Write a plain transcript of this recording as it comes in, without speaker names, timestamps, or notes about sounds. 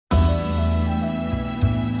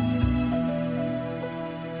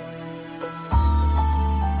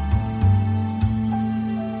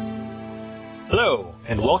Hello,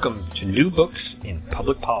 and welcome to New Books in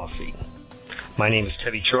Public Policy. My name is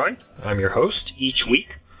Teddy Troy. I'm your host. Each week,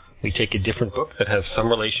 we take a different book that has some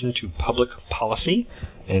relation to public policy,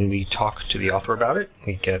 and we talk to the author about it.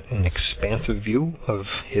 We get an expansive view of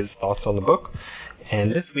his thoughts on the book. And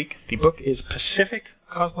this week, the book is Pacific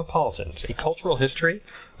Cosmopolitans, A Cultural History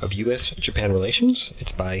of U.S.-Japan Relations.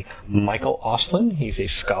 It's by Michael Auslin. He's a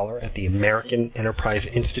scholar at the American Enterprise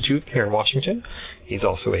Institute here in Washington. He's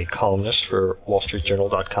also a columnist for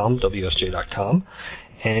WallStreetJournal.com, WSJ.com,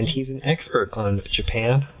 and he's an expert on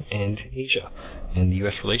Japan and Asia and the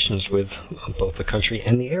U.S. relations with both the country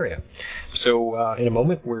and the area. So in a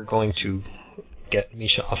moment, we're going to get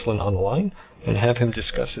Misha Auslin on the line and have him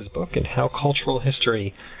discuss his book and how cultural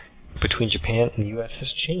history between Japan and the U.S. has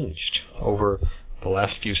changed over the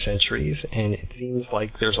last few centuries, and it seems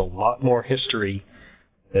like there's a lot more history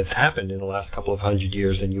that's happened in the last couple of 100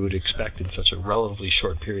 years than you would expect in such a relatively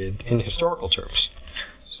short period in historical terms.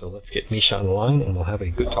 So let's get Misha on the line, and we'll have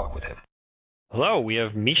a good talk with him. Hello, we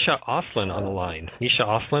have Misha Auslin on the line. Misha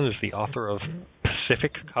Auslin is the author of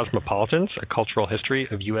Pacific Cosmopolitans, A Cultural History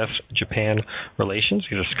of U.S.-Japan Relations.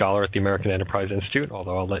 He's a scholar at the American Enterprise Institute,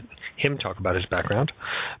 although I'll let him talk about his background.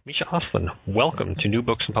 Misha Auslin, welcome to New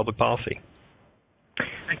Books in Public Policy.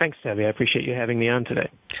 Thanks, Debbie. I appreciate you having me on today.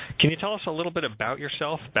 Can you tell us a little bit about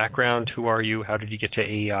yourself, background, who are you, how did you get to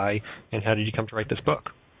AEI, and how did you come to write this book?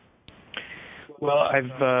 Well,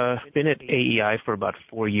 I've been at AEI for about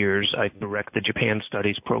 4 years. I direct the Japan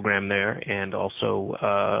Studies program there and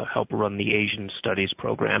also help run the Asian Studies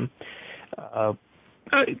program.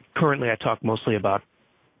 Currently, I talk mostly about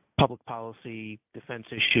public policy, defense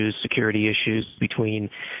issues, security issues between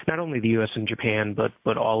not only the U.S. and Japan,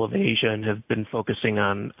 but all of Asia, and have been focusing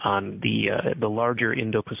on the larger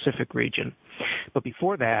Indo-Pacific region. But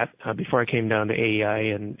before that, before I came down to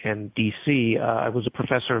AEI and D.C., I was a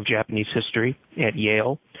professor of Japanese history at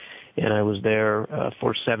Yale, and I was there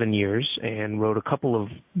for 7 years and wrote a couple of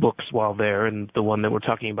books while there, and the one that we're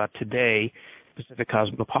talking about today, Pacific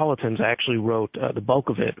Cosmopolitans, I actually wrote the bulk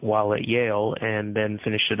of it while at Yale and then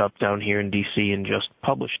finished it up down here in D.C. and just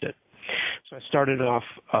published it. So I started off,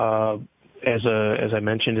 as I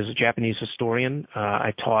mentioned, as a Japanese historian.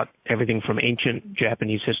 I taught everything from ancient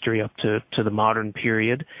Japanese history up to the modern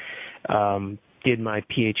period. Did my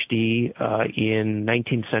PhD in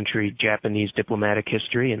 19th century Japanese diplomatic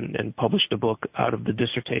history and published a book out of the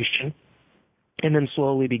dissertation. And then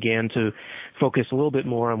slowly began to focus a little bit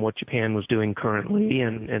more on what Japan was doing currently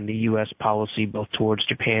and the U.S. policy both towards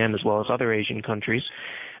Japan as well as other Asian countries,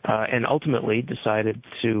 and ultimately decided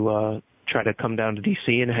to try to come down to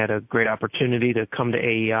D.C. and had a great opportunity to come to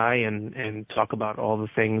AEI and talk about all the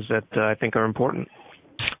things that I think are important.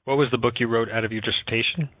 What was the book you wrote out of your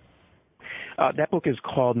dissertation? That book is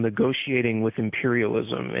called Negotiating with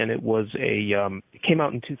Imperialism, and it came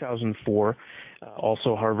out in 2004.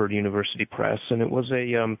 Also Harvard University Press, and it was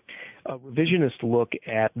a revisionist look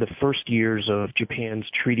at the first years of Japan's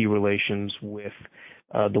treaty relations with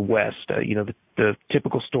the West. The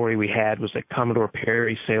typical story we had was that Commodore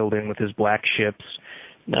Perry sailed in with his black ships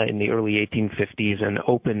in the early 1850s and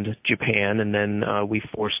opened Japan, and then we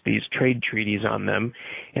forced these trade treaties on them,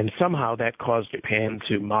 and somehow that caused Japan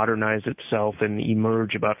to modernize itself and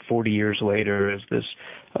emerge about 40 years later as this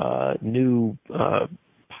new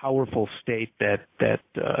powerful state that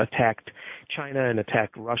attacked China and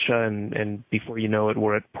attacked Russia, and before you know it,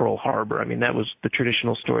 we're at Pearl Harbor. I mean, that was the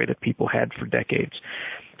traditional story that people had for decades.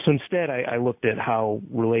 So instead, I looked at how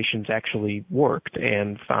relations actually worked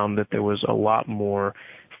and found that there was a lot more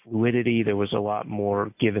fluidity, there was a lot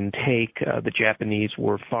more give and take. The Japanese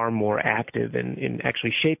were far more active in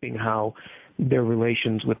actually shaping how their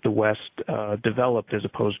relations with the West developed, as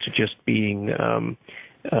opposed to just being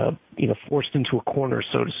forced into a corner,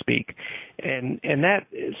 so to speak. And that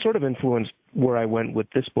sort of influenced where I went with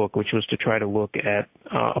this book, which was to try to look at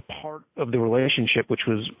a part of the relationship which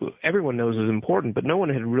was everyone knows is important, but no one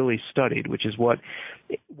had really studied, which is what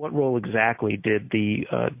role exactly did the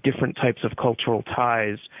different types of cultural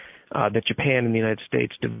ties that Japan and the United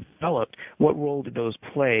States developed, what role did those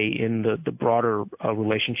play in the broader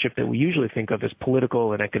relationship that we usually think of as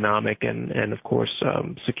political and economic and of course,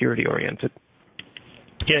 security-oriented?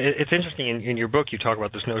 Yeah, it's interesting. In your book, you talk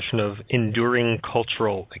about this notion of enduring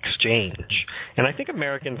cultural exchange. And I think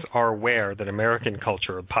Americans are aware that American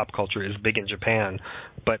culture, pop culture, is big in Japan,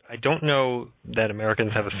 but I don't know that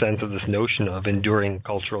Americans have a sense of this notion of enduring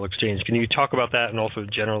cultural exchange. Can you talk about that and also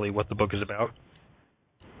generally what the book is about?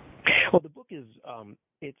 Well, the book is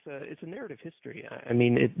it's a narrative history. I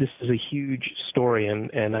mean, this is a huge story,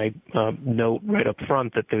 and I note right up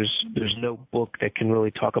front that there's no book that can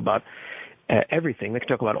really talk about everything. They can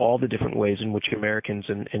talk about all the different ways in which Americans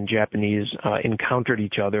and Japanese encountered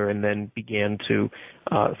each other and then began to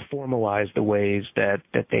formalize the ways that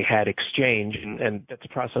they had exchange, and that's a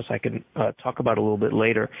process I can talk about a little bit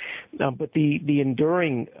later. But the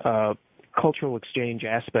enduring cultural exchange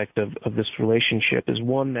aspect of this relationship is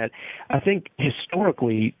one that I think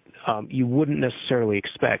historically you wouldn't necessarily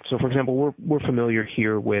expect. So, for example, we're familiar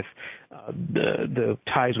here with the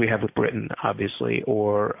ties we have with Britain, obviously,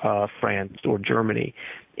 or France or Germany.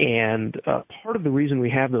 And part of the reason we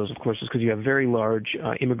have those, of course, is because you have very large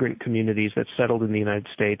immigrant communities that settled in the United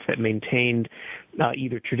States that maintained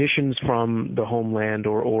either traditions from the homeland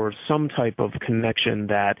or some type of connection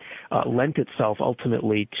that lent itself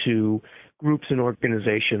ultimately to groups and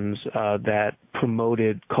organizations that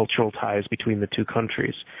promoted cultural ties between the two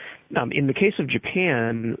countries. In the case of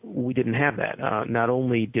Japan, we didn't have that. Not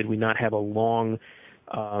only did we not have a long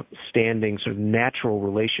standing sort of natural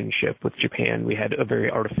relationship with Japan, we had a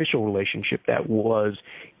very artificial relationship that was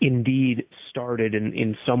indeed started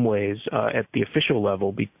in some ways at the official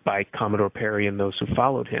level by Commodore Perry and those who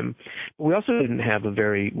followed him. But we also didn't have a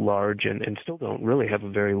very large and still don't really have a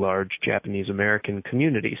very large Japanese American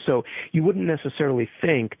community. So you wouldn't necessarily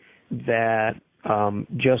think that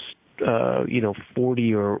just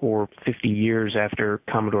 40 or 50 years after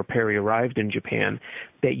Commodore Perry arrived in Japan,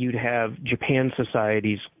 that you'd have Japan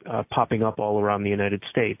societies popping up all around the United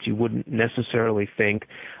States. You wouldn't necessarily think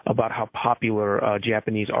about how popular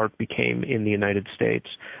Japanese art became in the United States,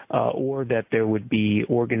 or that there would be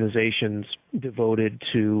organizations devoted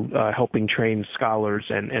to helping train scholars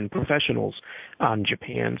and professionals on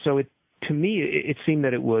Japan. So to me, it seemed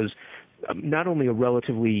that it was not only a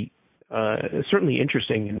relatively certainly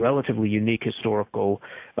interesting and relatively unique historical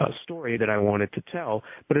story that I wanted to tell,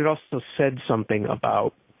 but it also said something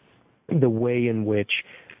about the way in which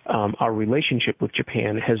our relationship with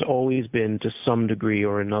Japan has always been, to some degree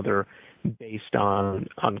or another, based on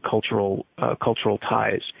cultural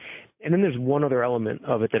ties. And then there's one other element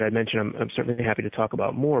of it that I mentioned I'm certainly happy to talk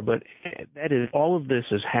about more, but that is all of this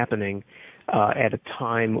is happening at a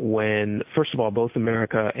time when, first of all, both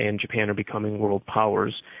America and Japan are becoming world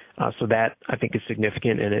powers. So that, I think, is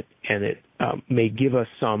significant, and it may give us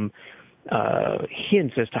some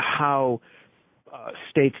hints as to how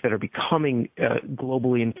states that are becoming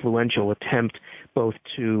globally influential attempt both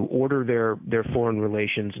to order their foreign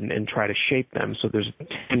relations and try to shape them. So there's a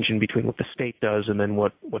tension between what the state does and then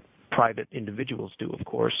what private individuals do, of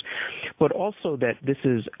course. But also that this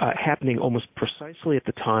is happening almost precisely at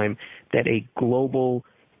the time that a global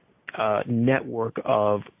network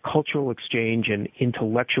of cultural exchange and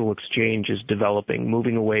intellectual exchange is developing,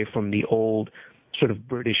 moving away from the old sort of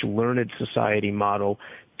British learned society model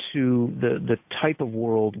to the type of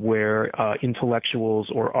world where intellectuals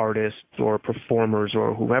or artists or performers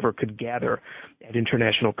or whoever could gather at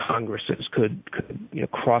international congresses, could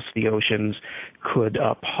cross the oceans, could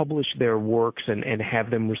publish their works and have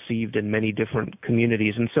them received in many different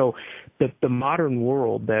communities. And so the modern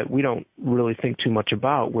world that we don't really think too much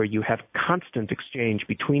about, where you have constant exchange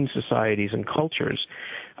between societies and cultures,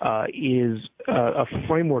 is a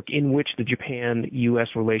framework in which the Japan-U.S.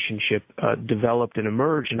 relationship developed and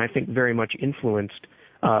emerged, and I think very much influenced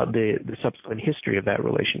the subsequent history of that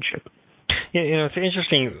relationship. Yeah, it's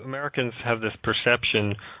interesting. Americans have this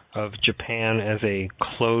perception of Japan as a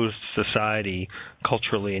closed society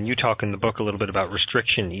culturally, and you talk in the book a little bit about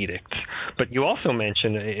restriction edicts. But you also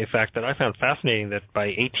mention a fact that I found fascinating, that by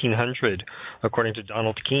 1800, according to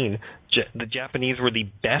Donald Keene, the Japanese were the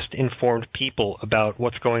best informed people about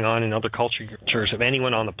what's going on in other cultures of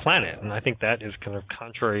anyone on the planet, and I think that is kind of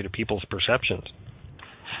contrary to people's perceptions.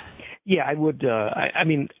 Yeah, I would. I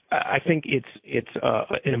think it's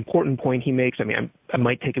an important point he makes. I mean, I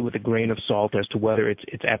might take it with a grain of salt as to whether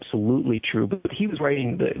it's absolutely true. But he was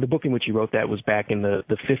writing the book in which he wrote that was back in the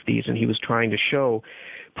 50s, and he was trying to show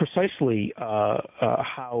precisely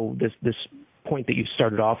how this point that you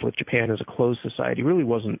started off with, Japan as a closed society, really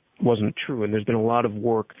wasn't true. And there's been a lot of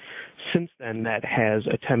work since then that has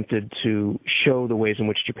attempted to show the ways in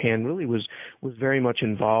which Japan really was very much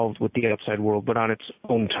involved with the outside world, but on its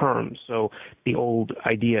own terms. So the old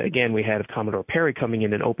idea, again, we had of Commodore Perry coming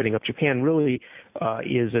in and opening up Japan really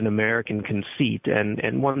is an American conceit,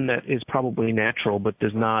 and one that is probably natural, but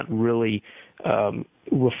does not really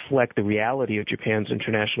reflect the reality of Japan's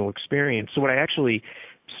international experience. So what I actually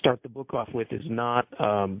start the book off with is not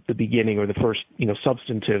the beginning or the first,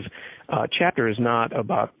 substantive chapter is not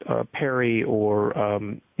about Perry or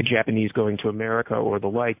the Japanese going to America or the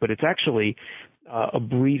like, but it's actually a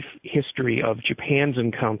brief history of Japan's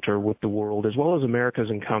encounter with the world as well as America's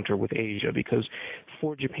encounter with Asia, because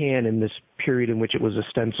for Japan in this period in which it was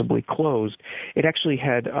ostensibly closed, it actually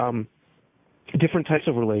had different types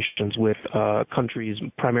of relations with countries,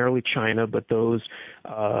 primarily China, but those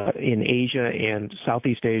in Asia and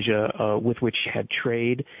Southeast Asia with which had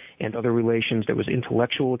trade and other relations. There was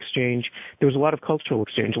intellectual exchange. There was a lot of cultural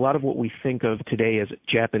exchange. A lot of what we think of today as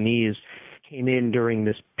Japanese came in during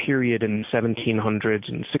this period in the 1700s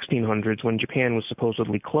and 1600s when Japan was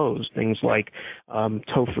supposedly closed. Things like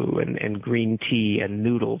tofu and green tea and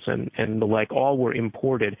noodles and the like all were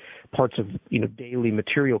imported. Parts of daily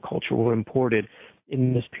material culture were imported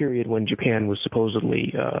in this period when Japan was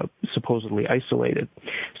supposedly isolated.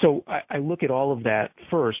 So I look at all of that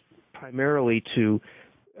first primarily to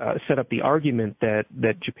set up the argument that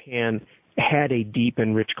Japan had a deep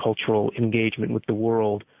and rich cultural engagement with the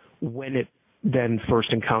world when it then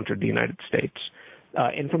first encountered the United States.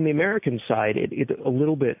 And from the American side, it's a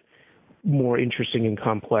little bit more interesting and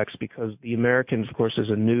complex because the Americans, of course, is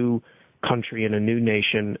a new country and a new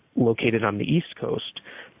nation located on the East Coast,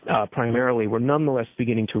 primarily, were nonetheless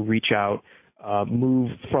beginning to reach out,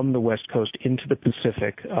 move from the West Coast into the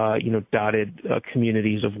Pacific, dotted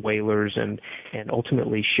communities of whalers and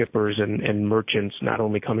ultimately shippers and merchants, not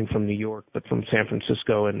only coming from New York, but from San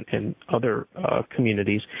Francisco and other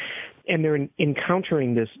communities. And they're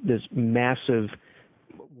encountering this massive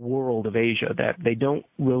world of Asia that they don't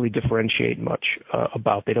really differentiate much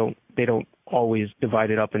about. They don't always divide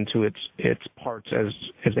it up into its parts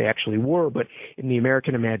as they actually were, but in the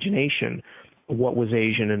American imagination, what was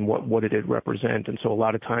Asian and what did it represent. And so a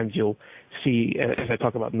lot of times you'll see, as I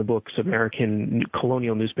talk about in the books, American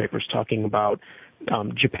colonial newspapers talking about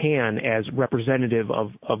Japan as representative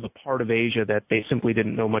of a part of Asia that they simply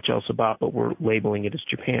didn't know much else about, but were labeling it as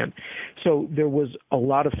Japan. So there was a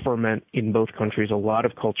lot of ferment in both countries, a lot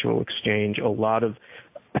of cultural exchange, a lot of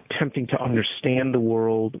attempting to understand the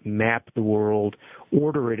world, map the world,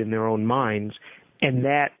 order it in their own minds, and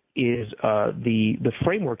that is the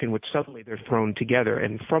framework in which suddenly they're thrown together,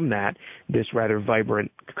 and from that, this rather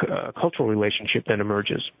vibrant cultural relationship then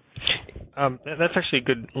emerges. That's actually a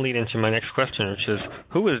good lead into my next question, which is,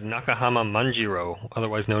 who is Nakahama Manjiro,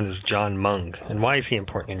 otherwise known as John Mung, and why is he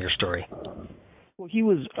important in your story? Well, he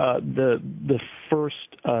was the first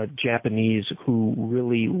Japanese who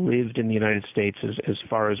really lived in the United States as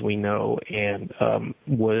far as we know, and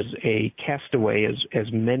was a castaway, as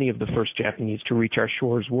many of the first Japanese to reach our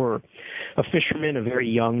shores were. A fisherman, a very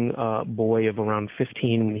young boy of around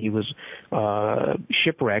 15 when he was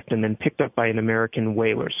shipwrecked and then picked up by an American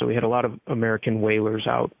whaler. So we had a lot of American whalers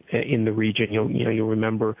out in the region. You'll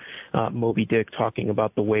remember Moby Dick talking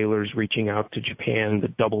about the whalers reaching out to Japan, the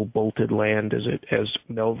double-bolted land, as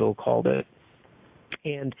Melville called it.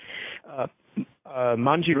 And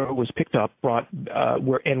Manjiro was picked up, brought,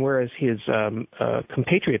 whereas his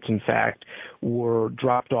compatriots, in fact, were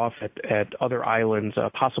dropped off at other islands,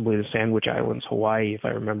 possibly the Sandwich Islands, Hawaii, if I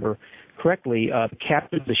remember correctly,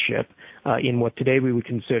 captured the ship in what today we would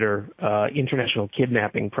consider international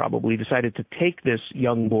kidnapping, probably, decided to take this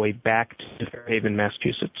young boy back to Fairhaven,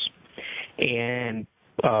 Massachusetts, and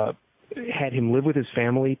had him live with his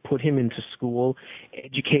family, put him into school,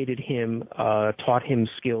 educated him, taught him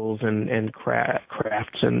skills and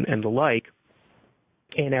crafts and the like.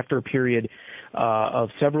 And after a period of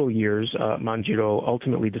several years, Manjiro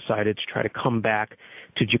ultimately decided to try to come back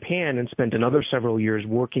to Japan and spent another several years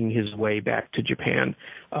working his way back to Japan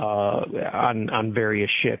on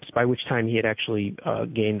various ships, by which time he had actually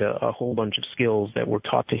gained a whole bunch of skills that were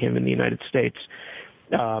taught to him in the United States.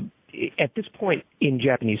 At this point in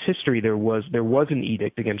Japanese history, there was an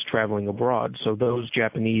edict against traveling abroad. So those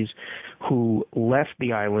Japanese who left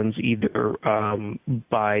the islands either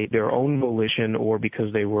by their own volition or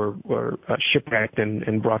because they were shipwrecked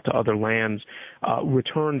and brought to other lands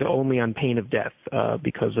returned only on pain of death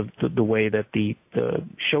because of the way that the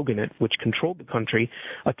shogunate, which controlled the country,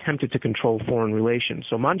 attempted to control foreign relations.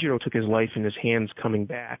 So Manjiro took his life in his hands coming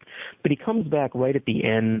back, but he comes back right at the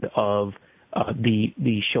end of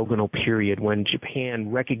the shogunal period, when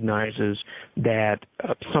Japan recognizes that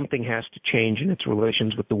something has to change in its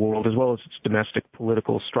relations with the world as well as its domestic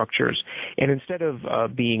political structures. And instead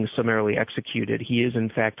of being summarily executed, he is in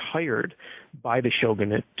fact hired by the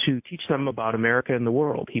shogunate to teach them about America and the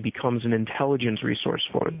world. He becomes an intelligence resource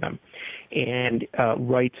for them and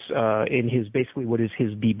writes in his basically what is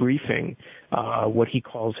his debriefing, what he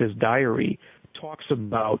calls his diary, talks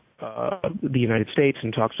about the United States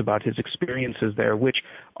and talks about his experiences there, which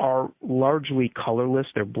are largely colorless.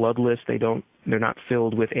 They're bloodless. They're not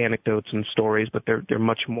filled with anecdotes and stories, but they're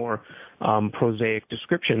much more prosaic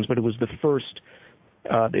descriptions. But it was the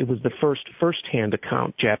first-hand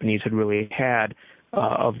account Japanese had really had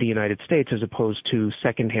of the United States, as opposed to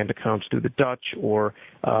second-hand accounts through the Dutch or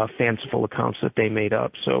fanciful accounts that they made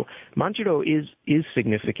up. So Manjiro is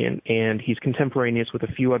significant, and he's contemporaneous with a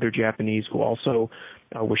few other Japanese who also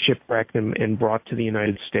were shipwrecked and brought to the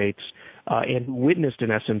United States, and witnessed, in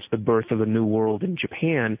essence, the birth of a new world in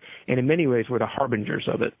Japan, and in many ways were the harbingers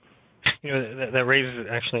of it. You know, that raises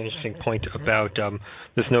actually an interesting point about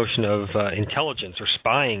this notion of intelligence or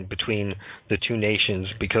spying between the two nations,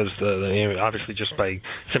 because obviously just by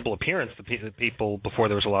simple appearance, the people before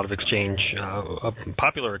there was a lot of exchange,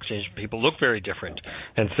 popular exchange, people look very different,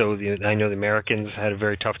 and so I know the Americans had a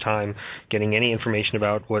very tough time getting any information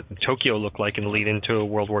about what Tokyo looked like in the lead into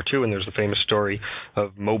World War II. And there's the famous story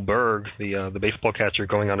of Moe Berg, the baseball catcher,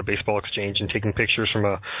 going on a baseball exchange and taking pictures from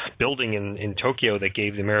a building in Tokyo that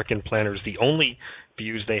gave the American planners the only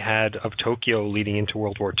views they had of Tokyo leading into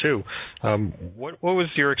World War II. What was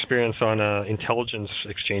your experience on intelligence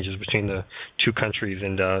exchanges between the two countries?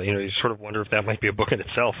 And you sort of wonder if that might be a book in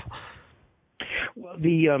itself. Well,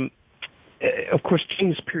 of course, during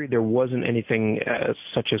this period, there wasn't anything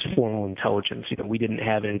such as formal intelligence. We didn't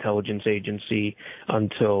have an intelligence agency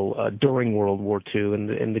until during World War II,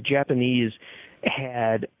 and the Japanese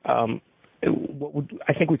had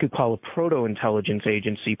I think we could call a proto-intelligence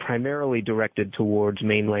agency, primarily directed towards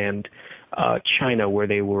mainland China, where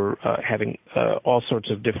they were having all sorts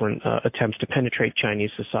of different attempts to penetrate Chinese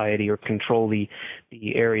society or control the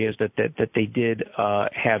areas that they did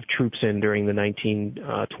have troops in during the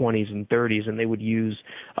 1920s and 30s, and they would use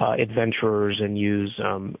adventurers and use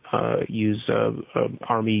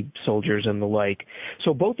army soldiers and the like.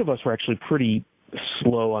 So both of us were actually pretty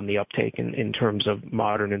slow on the uptake in terms of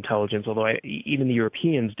modern intelligence, although even the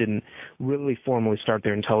Europeans didn't really formally start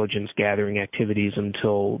their intelligence gathering activities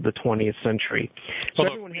until the 20th century. So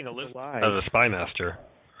everyone had as a spy master.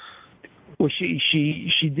 Well,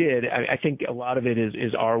 she did. I think a lot of it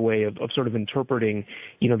is our way of sort of interpreting,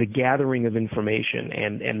 the gathering of information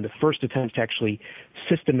and the first attempt to actually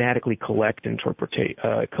systematically collect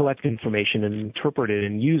information and interpret it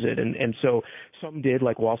and use it. And so some did,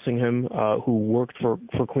 like Walsingham, who worked for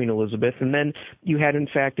Queen Elizabeth. And then you had, in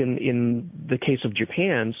fact, in the case of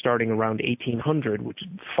Japan, starting around 1800, which is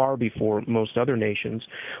far before most other nations,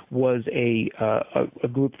 was a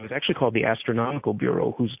group that was actually called the Astronomical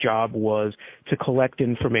Bureau, whose job was to collect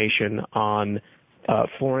information on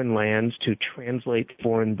foreign lands, to translate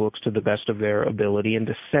foreign books to the best of their ability, and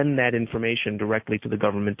to send that information directly to the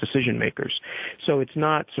government decision makers. So it's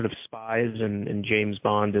not sort of spies and James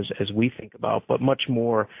Bond as we think about, but much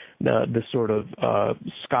more the sort of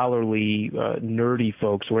scholarly, nerdy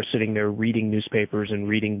folks who are sitting there reading newspapers and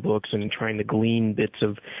reading books and trying to glean bits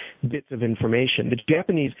of information. The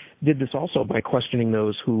Japanese did this also by questioning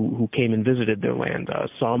those who came and visited their land.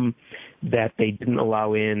 Some that they didn't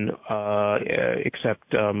allow in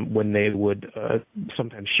except when they would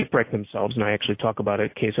sometimes shipwreck themselves. And I actually talk about a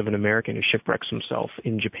case of an American who shipwrecks himself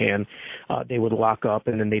in Japan. They would lock up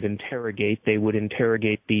and then they'd interrogate. They would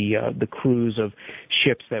interrogate the crews of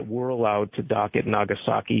ships that were allowed to dock at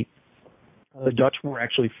Nagasaki. The Dutch were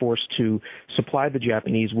actually forced to supply the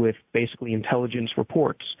Japanese with basically intelligence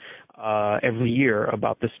reports every year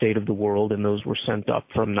about the state of the world, and those were sent up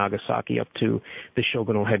from Nagasaki up to the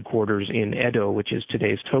shogunal headquarters in Edo, which is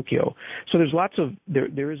today's Tokyo. So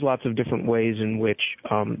there is lots of different ways in which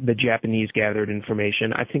the Japanese gathered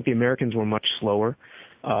information. I think the Americans were much slower.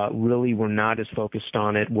 Really were not as focused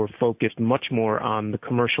on it. Were focused much more on the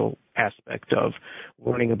commercial aspect of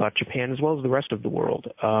learning about Japan as well as the rest of the world.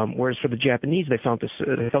 Whereas for the Japanese, they felt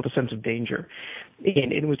a sense of danger.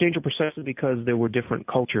 And it was danger precisely because there were different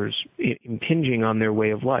cultures impinging on their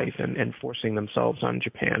way of life and forcing themselves on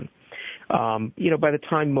Japan. By the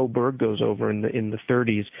time Moe Berg goes over in the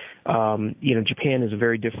 30s, Japan is a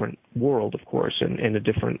very different world, of course, and a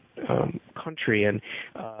different country, and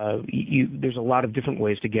there's a lot of different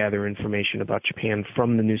ways to gather information about Japan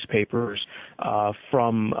from the newspapers,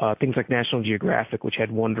 from things like National Geographic, which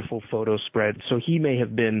had wonderful photo spreads. So he may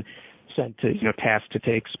have been sent to, tasked to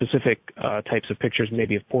take specific types of pictures,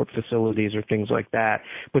 maybe of port facilities or things like that.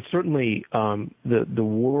 But certainly the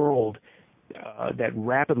world that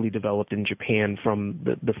rapidly developed in Japan from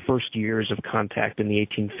the first years of contact in the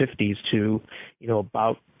 1850s to,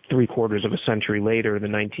 about three-quarters of a century later, the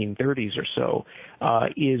 1930s or so,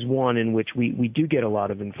 is one in which we do get a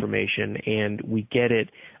lot of information, and we get it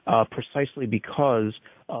precisely because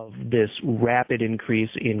of this rapid increase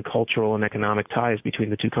in cultural and economic ties between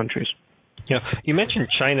the two countries. Yeah, you mentioned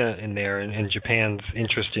China in there and Japan's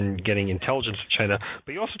interest in getting intelligence of China,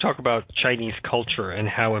 but you also talk about Chinese culture and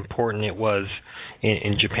how important it was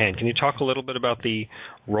in Japan. Can you talk a little bit about the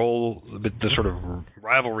role, the sort of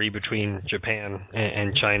rivalry between Japan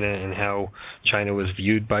and China and how China was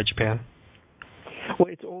viewed by Japan? Well,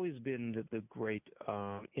 it's always been the great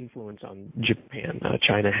influence on Japan.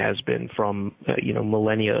 China has been from,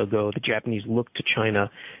 millennia ago. The Japanese looked to China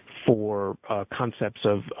for concepts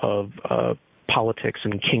of politics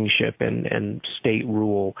and kingship and state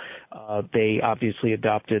rule. They obviously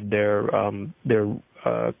adopted their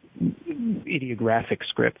ideographic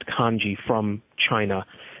script, kanji, from China.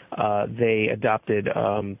 They adopted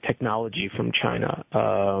technology from China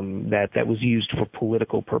that was used for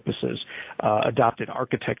political purposes, adopted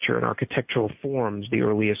architecture and architectural forms. The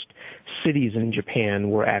earliest cities in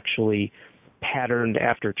Japan were actually patterned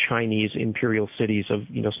after Chinese imperial cities of,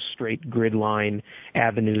 straight grid line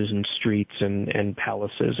avenues and streets and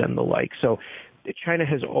palaces and the like. So China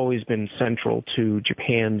has always been central to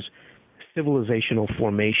Japan's civilizational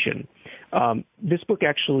formation. This book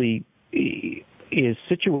actually is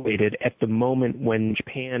situated at the moment when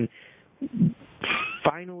Japan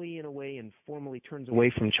finally, in a way, informally turns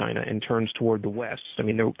away from China and turns toward the West. I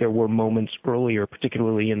mean, there were moments earlier,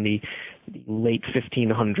 particularly in the late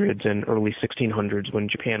 1500s and early 1600s, when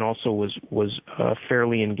Japan also was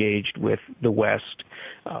fairly engaged with the West.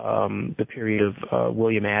 The period of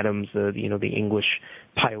William Adams, the English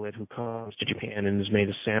pilot who comes to Japan and is made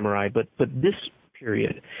a samurai. But this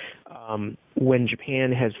period, when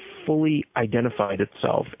Japan has fully identified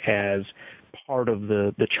itself as part of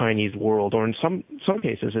the Chinese world, or in some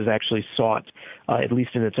cases has actually sought, at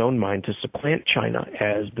least in its own mind, to supplant China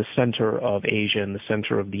as the center of Asia and the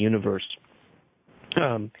center of the universe.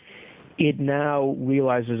 It now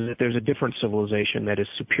realizes that there's a different civilization that is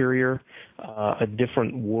superior, a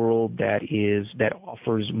different world that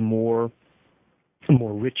offers more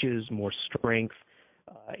riches, more strength,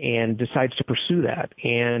 and decides to pursue that.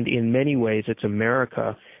 And in many ways, it's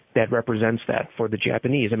America that represents that for the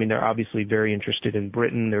Japanese. I mean, they're obviously very interested in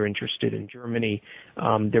Britain. They're interested in Germany.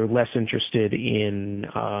 They're less interested in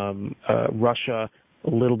Russia, a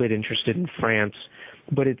little bit interested in France.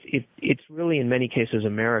 But it's really, in many cases,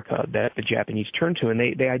 America that the Japanese turn to, and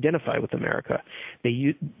they identify with America.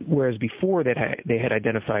 Whereas before they had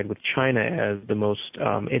identified with China as the most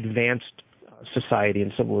advanced society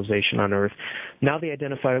and civilization on Earth. Now they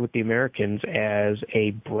identify with the Americans as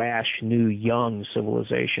a brash, new, young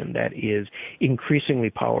civilization that is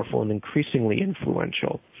increasingly powerful and increasingly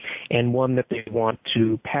influential, and one that they want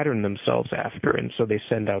to pattern themselves after. And so they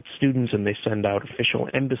send out students and they send out official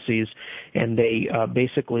embassies, and they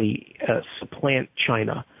basically supplant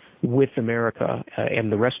China with America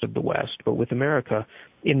and the rest of the West, but with America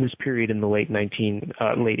in this period in the late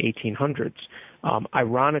 1800s.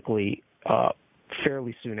 Ironically,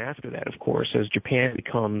 fairly soon after that, of course, as Japan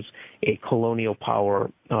becomes a colonial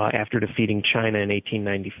power after defeating China in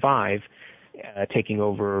 1895, taking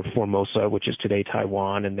over Formosa, which is today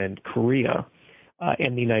Taiwan, and then Korea,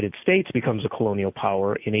 and the United States becomes a colonial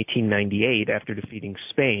power in 1898 after defeating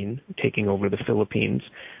Spain, taking over the Philippines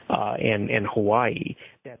and Hawaii,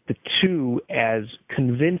 that the two, as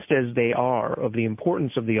convinced as they are of the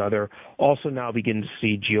importance of the other, also now begin to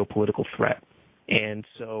see geopolitical threat. And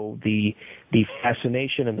so the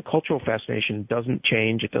fascination and the cultural fascination doesn't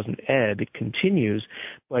change, it doesn't ebb, it continues,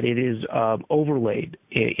 but it is overlaid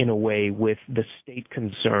in a way with the state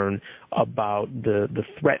concern about the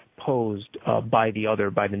threat posed by the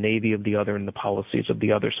other, by the navy of the other and the policies of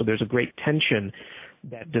the other. So there's a great tension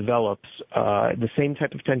that develops, the same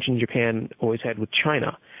type of tension Japan always had with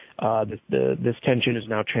China. This tension is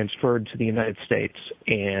now transferred to the United States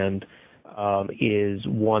and is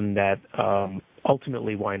one that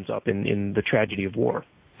ultimately winds up in the tragedy of war.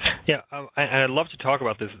 Yeah, and I'd love to talk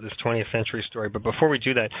about this 20th century story, but before we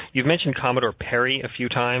do that, you've mentioned Commodore Perry a few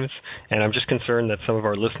times, and I'm just concerned that some of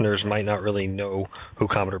our listeners might not really know who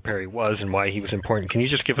Commodore Perry was and why he was important. Can you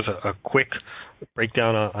just give us a quick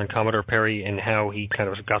breakdown on Commodore Perry and how he kind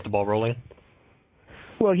of got the ball rolling?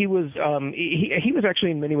 Well, he was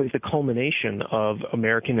actually in many ways the culmination of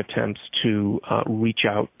American attempts to reach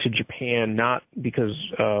out to Japan, not because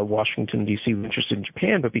Washington, D.C. was interested in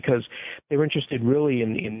Japan, but because they were interested really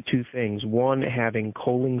in two things. One, having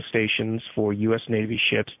coaling stations for U.S. Navy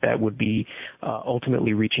ships that would be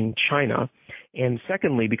ultimately reaching China, And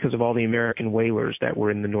secondly, because of all the American whalers that were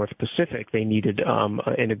in the North Pacific, they needed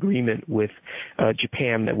an agreement with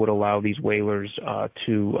Japan that would allow these whalers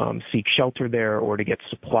to seek shelter there or to get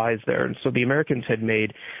supplies there. And so the Americans had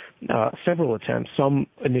made several attempts. Some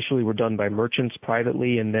initially were done by merchants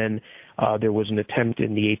privately, and then there was an attempt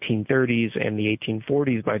in the 1830s and the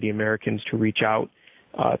 1840s by the Americans to reach out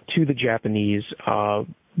to the Japanese,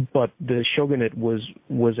 but the shogunate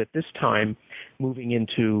was at this time moving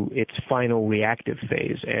into its final reactive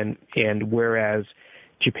phase, and whereas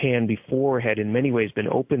Japan before had in many ways been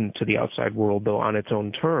open to the outside world, though on its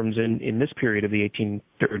own terms, in this period of the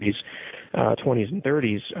 1830s, 20s and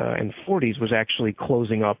 30s and 40s was actually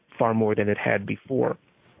closing up far more than it had before.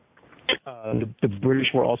 The British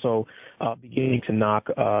were also beginning to knock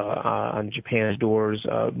on Japan's doors,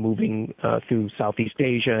 moving through Southeast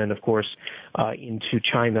Asia and, of course, into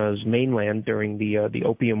China's mainland during the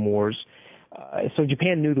Opium Wars. So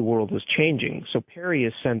Japan knew the world was changing. So Perry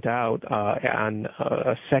is sent out on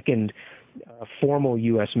a second formal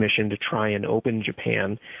U.S. mission to try and open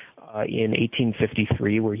Japan in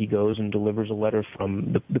 1853, where he goes and delivers a letter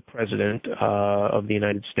from the President of the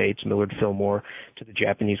United States, Millard Fillmore, to the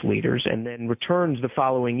Japanese leaders, and then returns the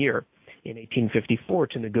following year in 1854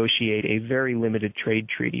 to negotiate a very limited trade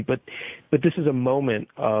treaty. But this is a moment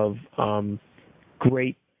of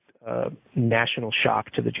great national shock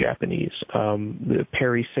to the Japanese.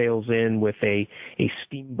 Perry sails in with a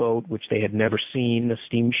steamboat which they had never seen, a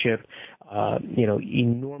steamship,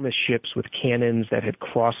 enormous ships with cannons that had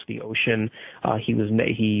crossed the ocean.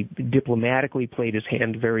 He diplomatically played his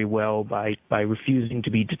hand very well by refusing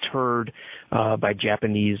to be deterred by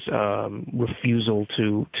Japanese refusal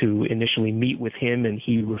to initially meet with him, and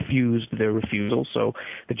he refused their refusal. So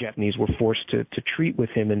the Japanese were forced to treat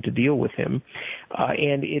with him and to deal with him,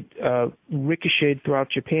 and it ricocheted throughout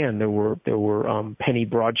Japan. There were penny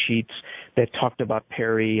broadsheets that talked about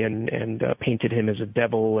Perry and painted him as a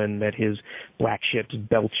devil, and that his black ships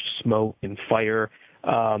belched smoke and fire.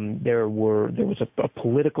 There was a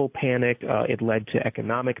political panic. It led to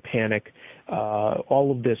economic panic.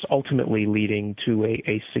 All of this ultimately leading to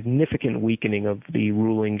a significant weakening of the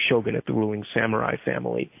ruling shogunate, the ruling samurai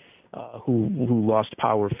family, who lost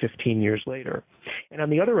power 15 years later. And on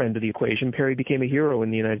the other end of the equation, Perry became a hero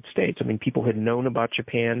in the United States. I mean, people had known about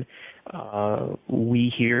Japan.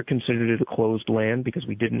 We here considered it a closed land because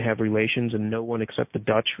we didn't have relations, and no one except the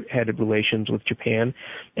Dutch had relations with Japan.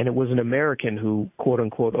 And it was an American who, quote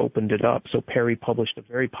unquote, opened it up. So Perry published a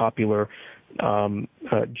very popular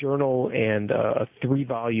journal, and a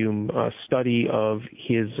 3-volume study of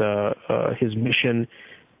his mission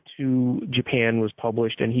to Japan was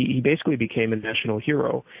published, and he basically became a national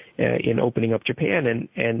hero in opening up Japan.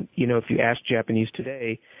 And if you ask Japanese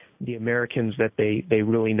today, the Americans that they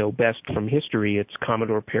really know best from history, it's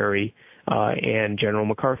Commodore Perry and General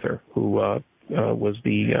MacArthur, who was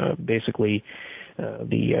basically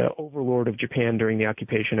the overlord of Japan during the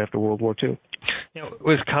occupation after World War II.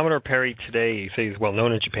 Was Commodore Perry today, you say he's well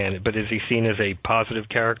known in Japan, but is he seen as a positive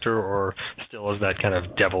character or still as that kind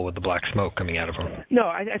of devil with the black smoke coming out of him? No,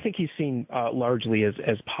 I think he's seen largely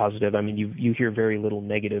as positive. I mean, you hear very little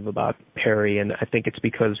negative about Perry, and I think it's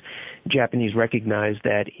because Japanese recognize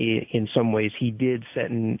that in some ways he did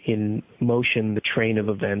set in motion the train of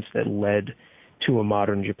events that led to a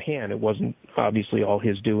modern Japan. It wasn't obviously all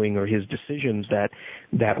his doing or his decisions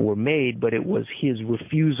that were made, but it was his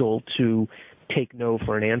refusal to take no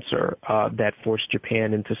for an answer that forced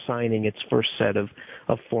Japan into signing its first set of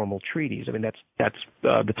formal treaties. I mean, that's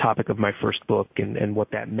the topic of my first book and what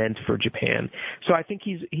that meant for Japan. So I think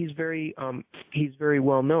he's very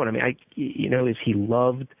well known. I mean, is he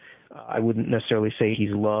loved? I wouldn't necessarily say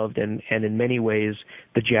he's loved, and in many ways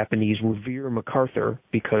the Japanese revere MacArthur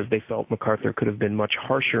because they felt MacArthur could have been much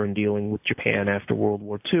harsher in dealing with Japan after World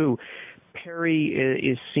War II. Perry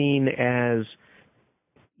is seen as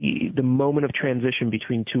the moment of transition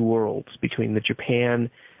between two worlds, between the Japan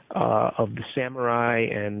of the samurai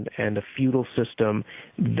and a feudal system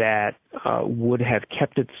that would have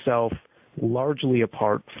kept itself largely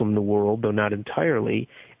apart from the world, though not entirely,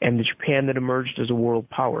 and the Japan that emerged as a world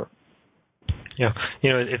power. Yeah,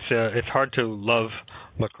 it's hard to love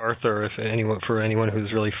MacArthur for anyone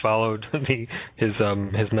who's really followed his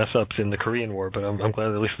mess ups in the Korean War, but I'm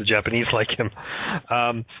glad at least the Japanese like him.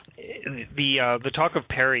 The talk of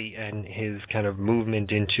Perry and his kind of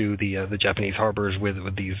movement into the Japanese harbors with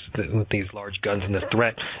these large guns and the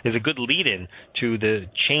threat is a good lead-in to the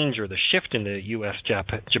change or the shift in the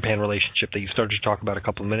U.S.-Japan relationship that you started to talk about a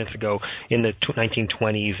couple of minutes ago in the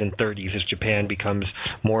 1920s and 30s as Japan becomes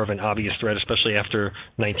more of an obvious threat, especially after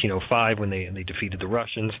 1905 when they defeated the Russians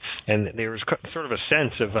discussions, and there was sort of a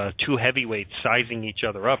sense of two heavyweights sizing each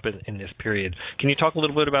other up in this period. Can you talk a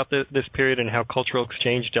little bit about this period and how cultural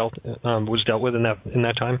exchange was dealt with in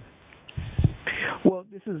that time? Well,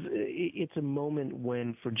 it's a moment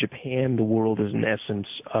when, for Japan, the world is in essence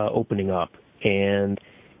opening up, and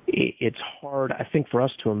it's hard, I think, for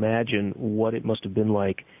us to imagine what it must have been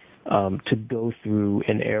like to go through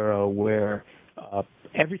an era where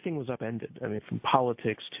everything was upended. I mean, from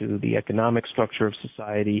politics to the economic structure of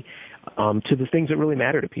society, to the things that really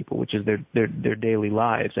matter to people, which is their daily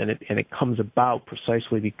lives, and it comes about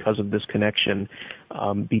precisely because of this connection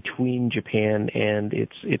between Japan and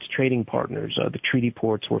its trading partners. The treaty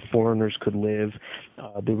ports where foreigners could live,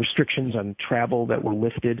 the restrictions on travel that were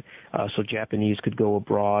lifted, so Japanese could go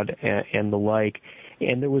abroad, and the like.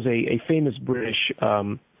 And there was a famous British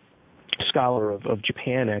scholar of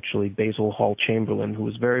Japan, actually, Basil Hall Chamberlain, who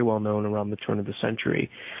was very well known around the turn of the century,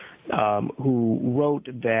 who wrote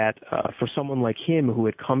that for someone like him who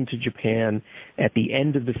had come to Japan at the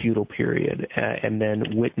end of the feudal period and then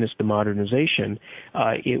witnessed the modernization,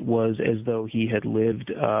 it was as though he had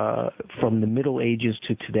lived from the Middle Ages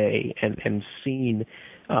to today and seen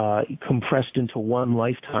compressed into one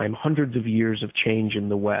lifetime hundreds of years of change in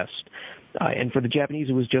the West. And for the Japanese,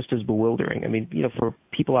 it was just as bewildering. I mean, for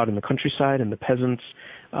people out in the countryside and the peasants,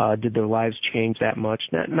 did their lives change that much?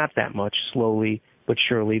 Not that much, slowly but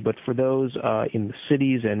surely. But for those in the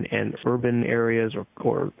cities and urban areas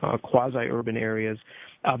or quasi-urban areas,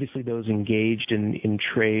 obviously those engaged in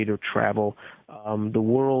trade or travel, the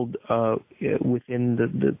world within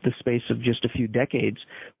the space of just a few decades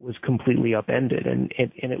was completely upended. And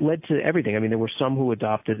it led to everything. I mean, there were some who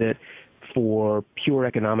adopted it for pure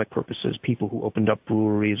economic purposes, people who opened up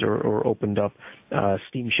breweries or opened up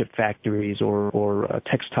steamship factories or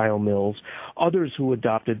textile mills. Others who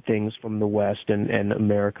adopted things from the West and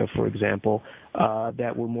America, for example,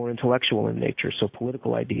 that were more intellectual in nature, so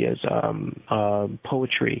political ideas,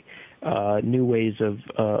 poetry, new ways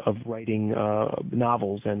of writing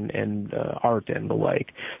novels and art and the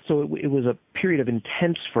like. So it was a period of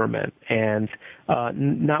intense ferment and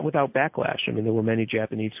not without backlash. I mean, there were many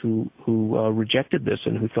Japanese who rejected this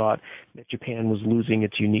and who thought that Japan was losing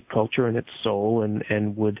its unique culture and its soul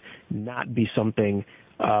and would not be something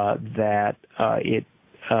that it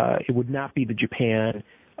would not be the Japan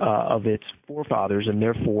of its forefathers, and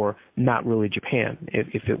therefore not really Japan.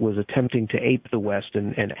 If it was attempting to ape the West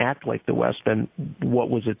and act like the West, then what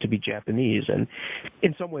was it to be Japanese? And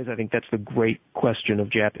in some ways, I think that's the great question of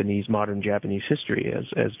modern Japanese history,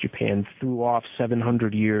 as Japan threw off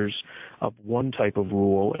 700 years of one type of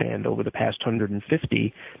rule, and over the past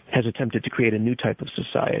 150 has attempted to create a new type of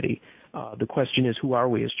society. The question is, who are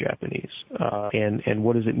we as Japanese? And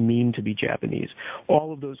what does it mean to be Japanese?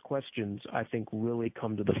 All of those questions, I think, really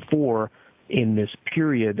come to the fore in this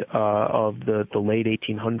period of the late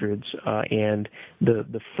 1800s and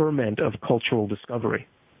the ferment of cultural discovery.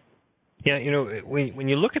 Yeah, when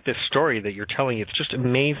you look at this story that you're telling, it's just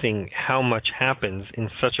amazing how much happens in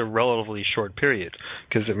such a relatively short period.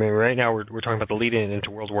 Because, I mean, right now we're talking about the lead-in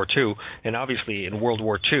into World War II, and obviously in World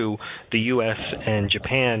War II, the U.S. and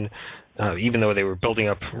Japan, even though they were building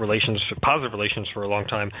up positive relations for a long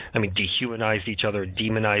time, I mean, dehumanized each other,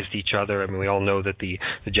 demonized each other. I mean, we all know that the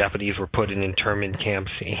Japanese were put in internment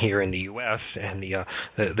camps here in the U.S., and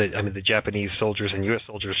the Japanese soldiers and U.S.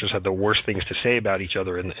 soldiers just had the worst things to say about each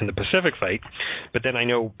other in the Pacific fight. But then I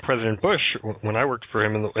know President Bush, when I worked for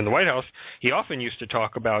him in the White House, he often used to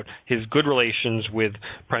talk about his good relations with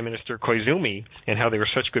Prime Minister Koizumi and how they were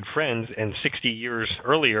such good friends. And 60 years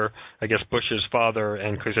earlier, I guess Bush's father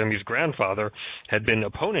and Koizumi's grandfather had been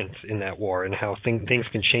opponents in that war, and how things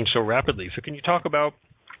can change so rapidly. So can you talk about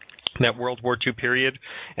that World War II period?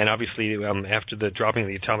 And obviously, after the dropping of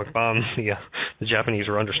the atomic bomb, the Japanese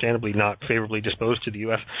were understandably not favorably disposed to the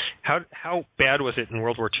U.S. How bad was it in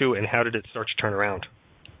World War II, and how did it start to turn around?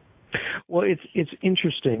 Well, it's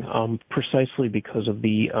interesting, precisely because of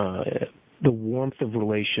the warmth of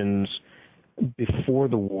relations before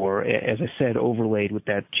the war, as I said, overlaid with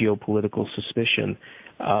that geopolitical suspicion.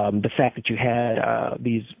 The fact that you had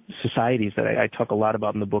these societies that I talk a lot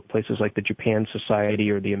about in the book, places like the Japan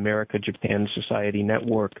Society or the America-Japan Society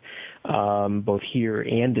Network, both here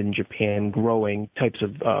and in Japan, growing types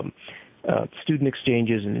of student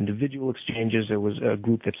exchanges and individual exchanges. There was a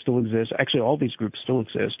group that still exists. Actually, all these groups still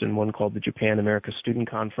exist, and one called the Japan-America Student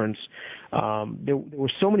Conference. There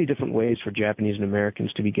were so many different ways for Japanese and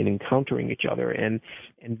Americans to begin encountering each other, and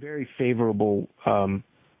very favorable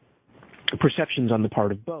perceptions on the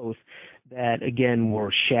part of both that, again,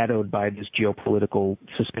 were shadowed by this geopolitical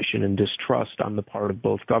suspicion and distrust on the part of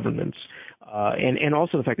both governments. And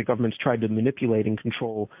also the fact that governments tried to manipulate and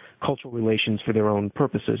control cultural relations for their own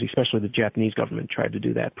purposes, especially the Japanese government tried to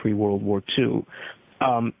do that pre-World War II.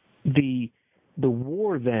 The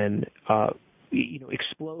war then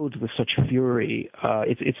explodes with such fury.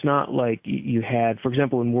 It's not like you had, for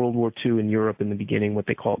example, in World War II in Europe in the beginning, what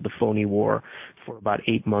they called the phony war for about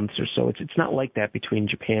 8 months or so. It's not like that between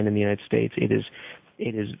Japan and the United States. It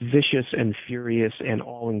is vicious and furious and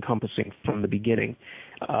all-encompassing from the beginning,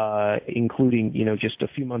 including, just a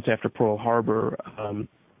few months after Pearl Harbor,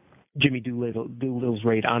 Jimmy Doolittle's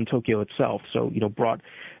raid on Tokyo itself. So,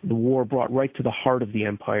 the war brought right to the heart of the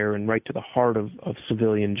empire and right to the heart of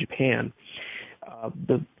civilian Japan.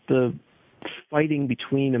 The fighting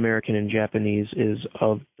between American and Japanese is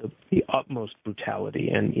of the utmost brutality,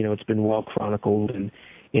 and it's been well chronicled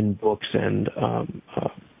in books and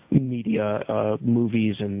media,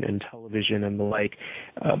 movies and television and the like.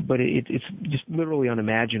 But it's just literally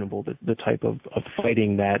unimaginable the type of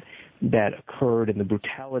fighting that occurred and the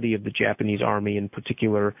brutality of the Japanese army, in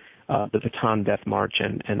particular the Bataan Death March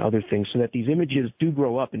and other things, so that these images do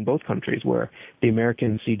grow up in both countries, where the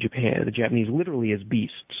Americans see the Japanese literally as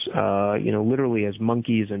beasts, literally as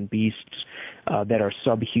monkeys and beasts that are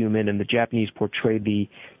subhuman, and the Japanese portrayed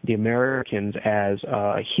the Americans as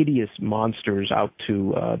hideous monsters out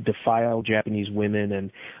to defile Japanese women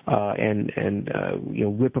and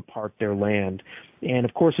rip apart their land. And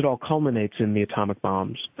of course, it all culminates in the atomic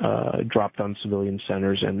bombs dropped on civilian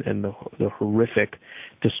centers and the horrific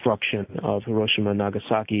destruction of Hiroshima and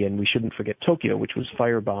Nagasaki. And we shouldn't forget Tokyo, which was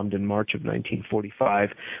firebombed in March of 1945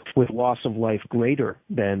 with loss of life greater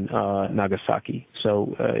than Nagasaki.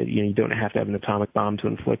 So you don't have to have an atomic bomb to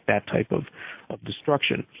inflict that type of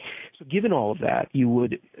destruction. So given all of that, you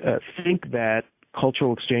would think that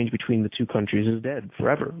cultural exchange between the two countries is dead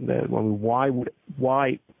forever.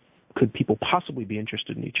 Why could people possibly be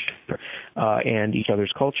interested in each other and each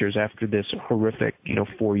other's cultures after this horrific,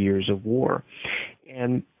 4 years of war?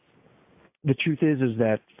 And the truth is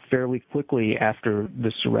that fairly quickly after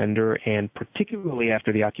the surrender, and particularly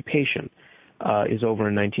after the occupation is over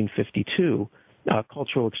in 1952,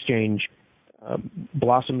 cultural exchange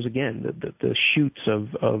blossoms again. The shoots of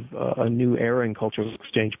a new era in cultural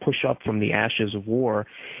exchange push up from the ashes of war,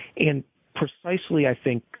 and precisely, I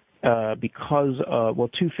think, because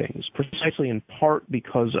two things. Precisely in part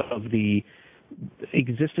because of the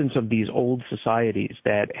existence of these old societies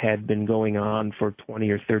that had been going on for 20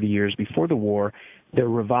 or 30 years before the war, they're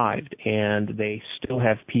revived, and they still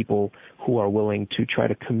have people who are willing to try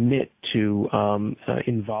to commit to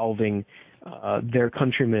involving their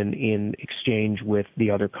countrymen in exchange with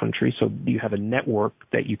the other country. So you have a network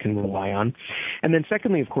that you can rely on. And then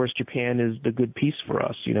secondly, of course, Japan is the good piece for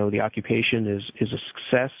us. The occupation is a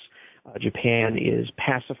success. Japan is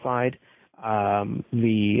pacified.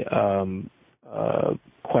 The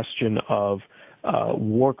question of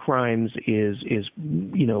war crimes is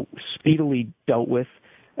speedily dealt with,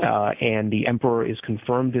 and the emperor is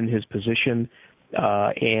confirmed in his position,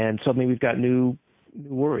 and suddenly we've got new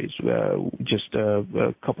worries. Just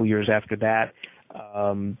a couple years after that,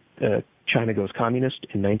 China goes communist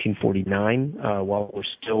in 1949 while we're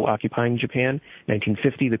still occupying Japan.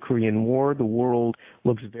 1950, the Korean War. The world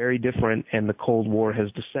looks very different, and the Cold War has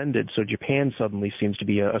descended. So Japan suddenly seems to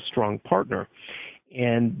be a strong partner.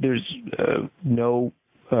 And there's no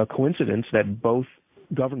coincidence that both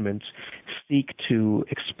governments seek to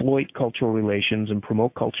exploit cultural relations and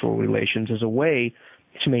promote cultural relations as a way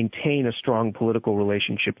to maintain a strong political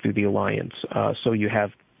relationship through the alliance. So you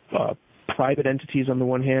have private entities on the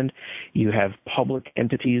one hand, you have public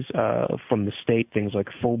entities from the state, things like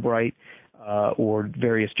Fulbright or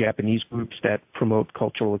various Japanese groups that promote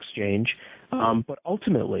cultural exchange. But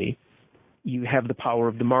ultimately, you have the power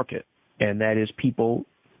of the market, and that is people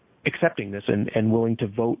accepting this and willing to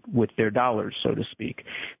vote with their dollars, so to speak.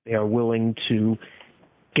 They are willing to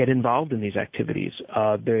get involved in these activities.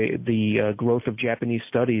 The growth of Japanese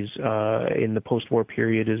studies in the post-war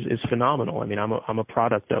period is phenomenal. I mean, I'm a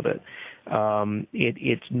product of it.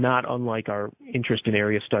 It's not unlike our interest in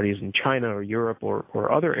area studies in China or Europe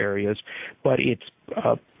or other areas, but it's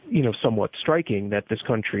somewhat striking that this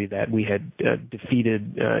country that we had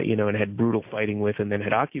defeated, and had brutal fighting with and then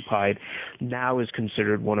had occupied, now is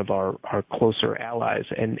considered one of our closer allies.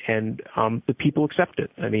 And the people accept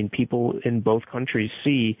it. I mean, people in both countries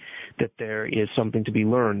see that there is something to be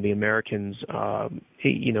learned. The Americans,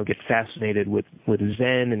 get fascinated with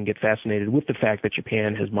Zen and get fascinated with the fact that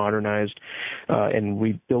Japan has modernized and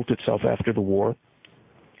rebuilt itself after the war.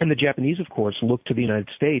 And the Japanese, of course, look to the United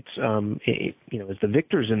States, as the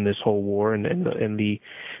victors in this whole war, and the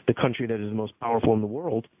country that is the most powerful in the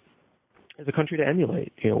world, as a country to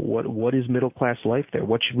emulate. What is middle class life there?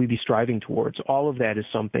 What should we be striving towards? All of that is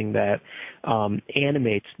something that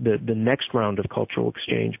animates the next round of cultural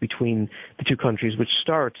exchange between the two countries, which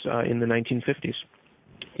starts in the 1950s.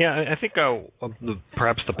 Yeah, I think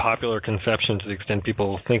perhaps the popular conception, to the extent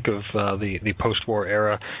people think of the post-war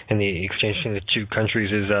era and the exchange between the two countries,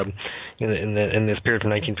 is in this period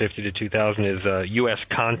from 1950 to 2000 is U.S.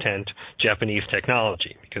 content, Japanese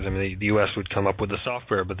technology. Because the U.S. would come up with the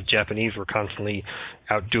software, but the Japanese were constantly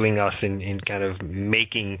outdoing us in kind of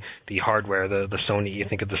making the hardware. The Sony, you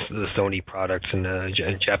think of the Sony products and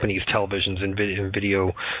Japanese televisions and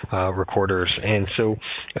video recorders. And so,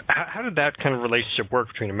 how did that kind of relationship work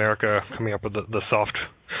between America coming up with the soft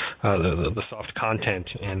content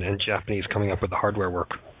and Japanese coming up with the hardware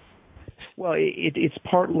work? Well, it's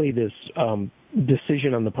partly this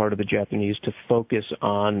decision on the part of the Japanese to focus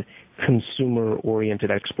on consumer-oriented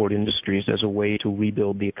export industries as a way to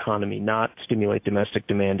rebuild the economy, not stimulate domestic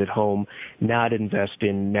demand at home, not invest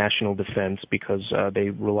in national defense because they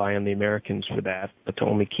rely on the Americans for that, but to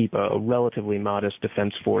only keep a relatively modest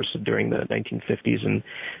defense force during the 1950s and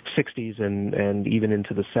 60s and even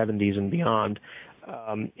into the 70s and beyond.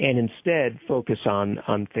 And instead focus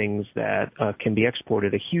on things that can be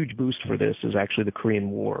exported. A huge boost for this is actually the Korean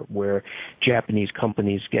War, where Japanese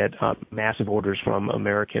companies get massive orders from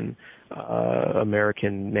American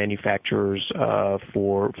manufacturers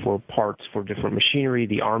for parts for different machinery.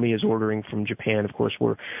 The Army is ordering from Japan. Of course,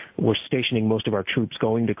 we're stationing most of our troops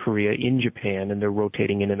going to Korea in Japan, and they're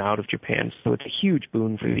rotating in and out of Japan. So it's a huge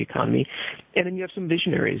boon for the economy. And then you have some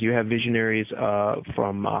visionaries. You have visionaries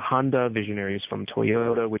from Honda, visionaries from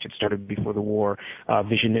Toyota, which had started before the war,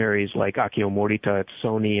 visionaries like Akio Morita at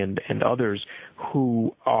Sony and others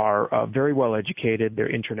who are very well educated.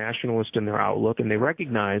 They're internationalist in their outlook, and they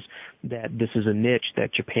recognize that this is a niche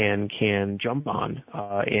that Japan can jump on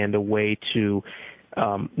and a way to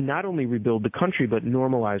not only rebuild the country but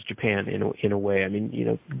normalize Japan in a way. I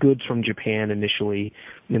mean, goods from Japan initially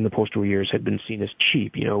in the post-war years had been seen as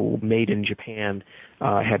cheap. Made in Japan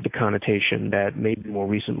had the connotation that maybe more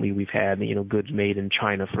recently we've had, goods made in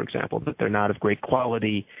China, for example, that they're not of great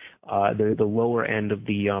quality. They're the lower end of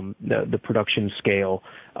the production scale,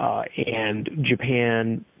 and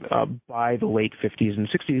Japan by the late 50s and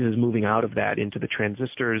 60s is moving out of that into the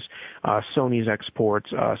transistors, Sony's exports,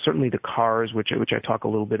 certainly the cars, which I talk a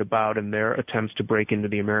little bit about, and their attempts to break into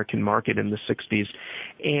the American market in the 60s.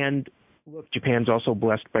 And look, Japan's also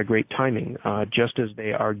blessed by great timing, just as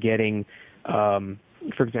they are getting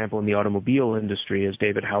for example, in the automobile industry, as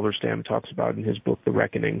David Halberstam talks about in his book, The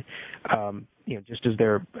Reckoning, just as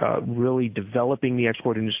they're really developing the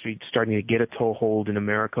export industry, starting to get a toehold in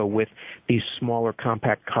America with these smaller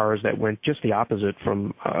compact cars that went just the opposite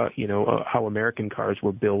from, how American cars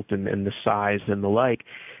were built and the size and the like,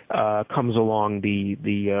 comes along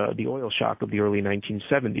the oil shock of the early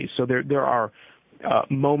 1970s. So there are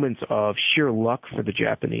moments of sheer luck for the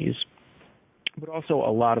Japanese, but also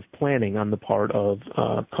a lot of planning on the part of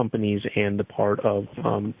companies and the part of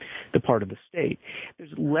the state. There's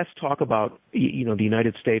less talk about the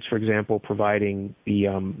United States, for example, providing the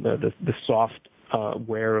soft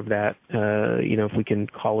ware of that, if we can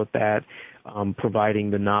call it that,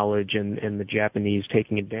 providing the knowledge and the Japanese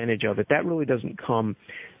taking advantage of it. That really doesn't come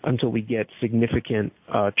until we get significant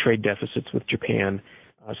trade deficits with Japan.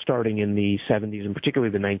 Starting in the 70s and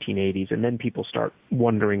particularly the 1980s, and then people start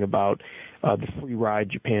wondering about the free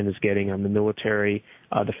ride Japan is getting on the military,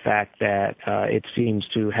 the fact that it seems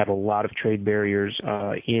to have a lot of trade barriers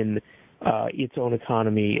in its own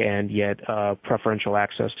economy and yet preferential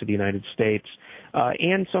access to the United States,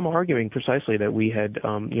 and some arguing precisely that we had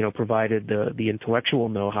provided the intellectual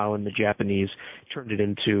know-how and the Japanese turned it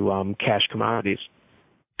into cash commodities.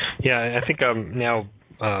 Yeah, I think now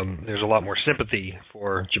there's a lot more sympathy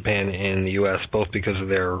for Japan and the U.S., both because of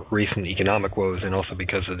their recent economic woes and also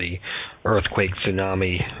because of the earthquake,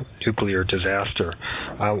 tsunami, nuclear disaster.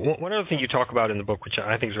 One other thing you talk about in the book, which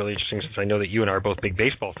I think is really interesting, since I know that you and I are both big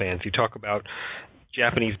baseball fans, you talk about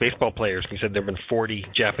Japanese baseball players. You said there have been 40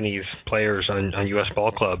 Japanese players on U.S.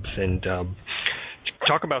 ball clubs, and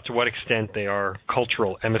talk about to what extent they are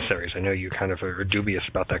cultural emissaries. I know you kind of are dubious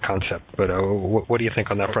about that concept, but what do you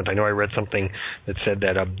think on that front? I know I read something that said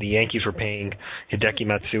that the Yankees were paying Hideki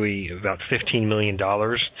Matsui about $15 million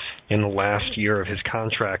in the last year of his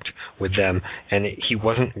contract with them, and he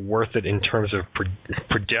wasn't worth it in terms of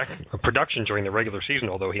production during the regular season,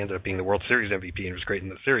 although he ended up being the World Series MVP and was great in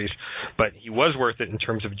the series. But he was worth it in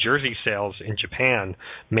terms of jersey sales in Japan,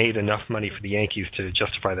 made enough money for the Yankees to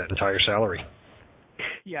justify that entire salary.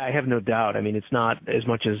 Yeah, I have no doubt. I mean, it's not as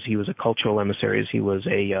much as he was a cultural emissary as he was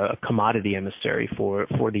a commodity emissary for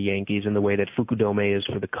the Yankees, in the way that Fukudome is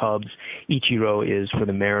for the Cubs, Ichiro is for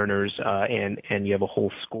the Mariners, and you have a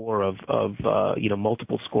whole score of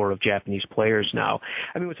multiple score of Japanese players now.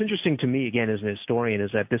 I mean, what's interesting to me, again, as an historian, is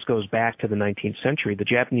that this goes back to the 19th century. The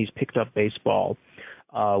Japanese picked up baseball,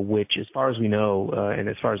 which, as far as we know, and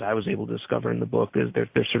as far as I was able to discover in the book, is their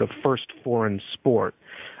sort of first foreign sport.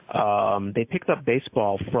 They picked up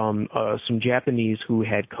baseball from some Japanese who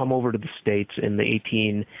had come over to the States in the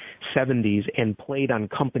 1870s and played on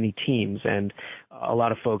company teams. And a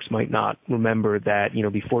lot of folks might not remember that,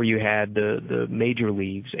 before you had the major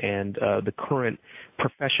leagues and the current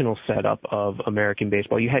professional setup of American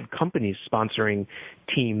baseball, you had companies sponsoring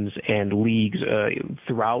teams and leagues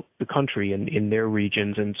throughout the country in their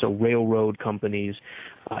regions. And so railroad companies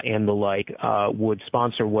and the like would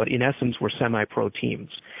sponsor what, in essence, were semi-pro teams.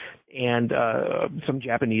 And some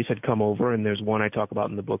Japanese had come over, and there's one I talk about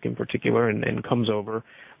in the book in particular, and comes over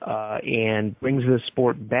and brings the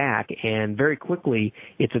sport back. And very quickly,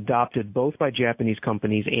 it's adopted both by Japanese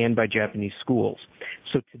companies and by Japanese schools.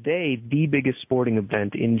 So today, the biggest sporting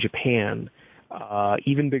event in Japan,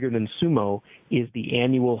 even bigger than sumo, is the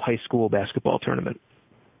annual high school basketball tournament.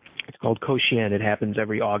 It's called Koshien. It happens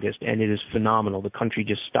every August, and it is phenomenal. The country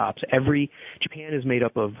just stops. Japan is made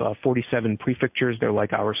up of 47 prefectures. They're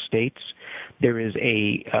like our states. There is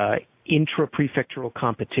a intra-prefectural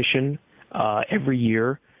competition every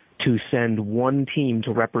year to send one team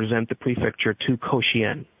to represent the prefecture to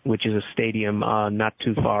Koshien, which is a stadium not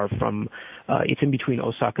too far from, it's in between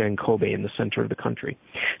Osaka and Kobe in the center of the country.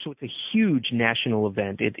 So it's a huge national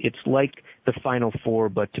event. It's like the Final Four,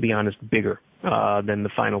 but to be honest, bigger than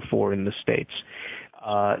the Final Four in the States.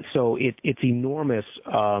 So it's enormous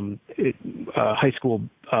high school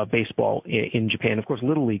baseball in Japan. Of course,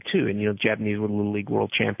 Little League too, and Japanese were Little League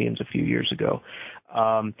world champions a few years ago.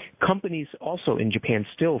 Companies also in Japan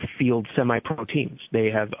still field semi-pro teams. They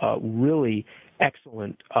have really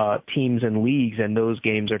excellent teams and leagues, and those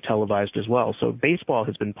games are televised as well. So baseball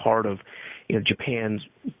has been part of Japan's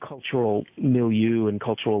cultural milieu and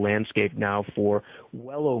cultural landscape now for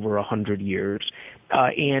well over 100 years.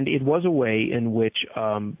 And it was a way in which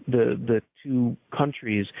the two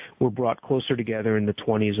countries were brought closer together in the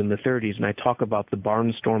 20s and the 30s. And I talk about the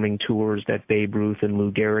barnstorming tours that Babe Ruth and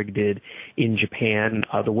Lou Gehrig did in Japan,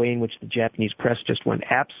 the way in which the Japanese press just went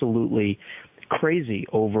absolutely crazy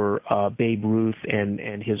over Babe Ruth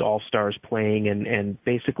and his All-Stars playing, and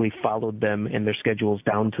basically followed them and their schedules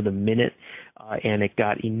down to the minute. And it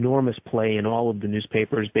got enormous play in all of the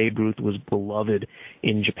newspapers. Babe Ruth was beloved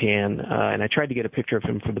in Japan. And I tried to get a picture of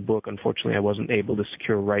him for the book. Unfortunately, I wasn't able to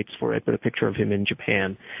secure rights for it, but a picture of him in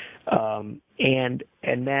Japan. And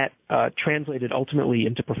that translated ultimately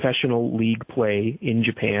into professional league play in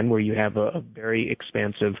Japan, where you have a very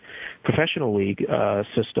expansive professional league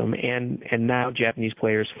system, and now Japanese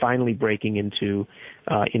players finally breaking into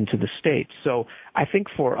the States. So I think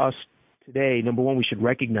for us today, number one, we should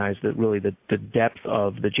recognize that really the depth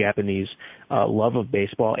of the Japanese love of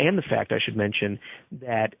baseball, and the fact, I should mention,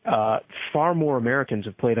 that far more Americans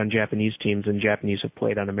have played on Japanese teams than Japanese have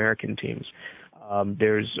played on American teams.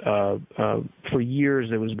 For years,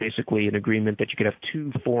 there was basically an agreement that you could have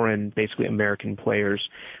two foreign, basically American players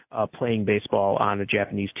playing baseball on a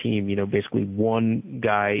Japanese team. Basically one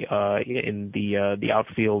guy in the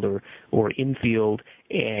outfield or infield,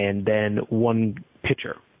 and then one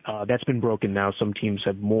pitcher. That's been broken now. Some teams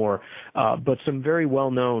have more. But some very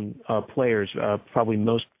well-known players, probably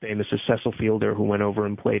most famous is Cecil Fielder, who went over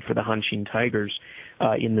and played for the Hanshin Tigers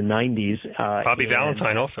in the 90s. Bobby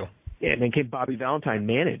Valentine also. And then Bobby Valentine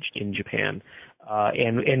managed in Japan,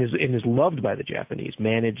 and is loved by the Japanese.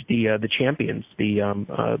 Managed the champions,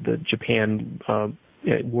 the Japan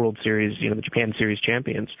World Series, the Japan Series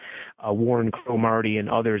champions, Warren Cromartie and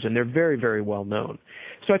others, and they're very, very well known.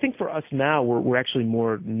 So I think for us now, we're actually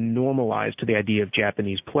more normalized to the idea of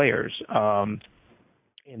Japanese players.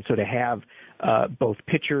 And so to have both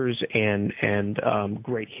pitchers and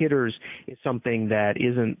great hitters is something that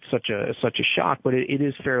isn't such a shock, but it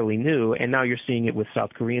is fairly new. And now you're seeing it with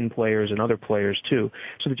South Korean players and other players too.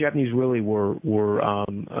 So the Japanese really were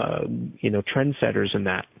trendsetters in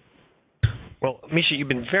that. Well, Misha, you've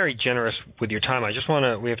been very generous with your time.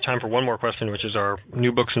 We have time for one more question, which is our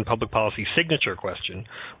New Books in Public Policy signature question,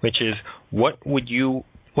 which is what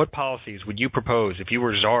policies would you propose if you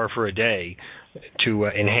were czar for a day to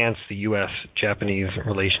enhance the U.S.-Japanese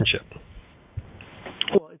relationship?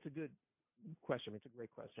 Well, it's a good question. It's a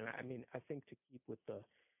great question. I mean, I think to keep with the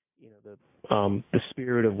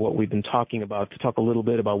spirit of what we've been talking about, to talk a little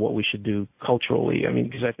bit about what we should do culturally. I mean,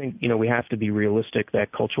 because I think, we have to be realistic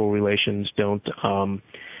that cultural relations don't,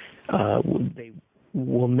 they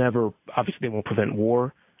will never, obviously they won't prevent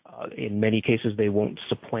war. In many cases, they won't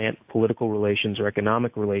supplant political relations or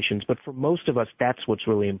economic relations. But for most of us, that's what's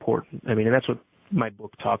really important. I mean, and that's what my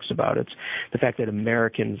book talks about. It's the fact that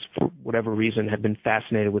Americans, for whatever reason, have been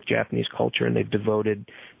fascinated with Japanese culture, and they've devoted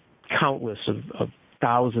countless of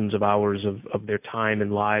thousands of hours of their time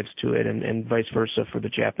and lives to it, and vice versa for the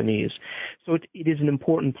Japanese. So it is an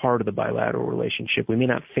important part of the bilateral relationship. We may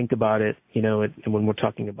not think about it, when we're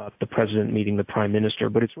talking about the president meeting the prime minister,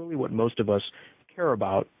 but it's really what most of us care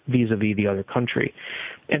about vis-a-vis the other country.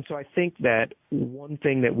 And so I think that one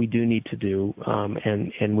thing that we do need to do,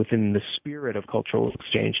 and within the spirit of cultural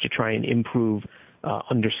exchange, to try and improve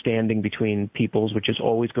understanding between peoples, which is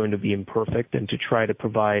always going to be imperfect, and to try to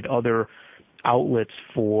provide other outlets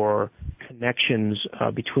for connections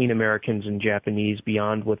between Americans and Japanese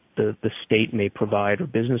beyond what the state may provide or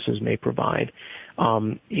businesses may provide,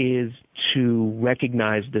 is to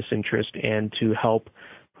recognize this interest and to help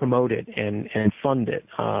promote it and fund it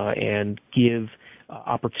and give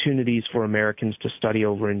opportunities for Americans to study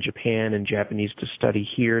over in Japan and Japanese to study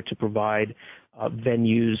here, to provide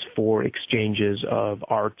venues for exchanges of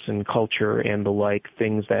arts and culture and the like,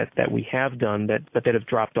 things that we have done but that have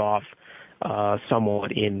dropped off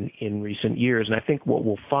somewhat in recent years. And I think what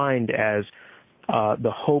we'll find as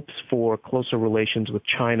the hopes for closer relations with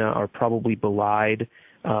China are probably belied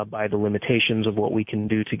by the limitations of what we can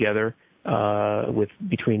do together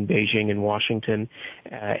between Beijing and Washington,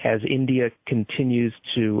 as India continues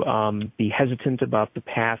to be hesitant about the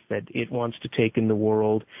path that it wants to take in the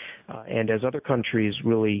world, and as other countries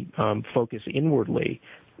really focus inwardly,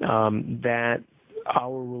 that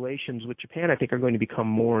our relations with Japan, I think, are going to become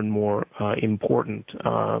more and more important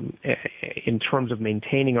in terms of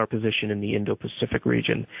maintaining our position in the Indo-Pacific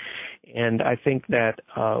region. And I think that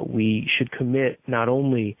we should commit not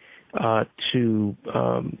only to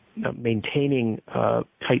maintaining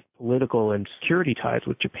tight political and security ties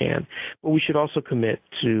with Japan, but we should also commit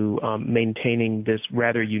to maintaining this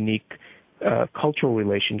rather unique cultural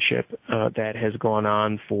relationship that has gone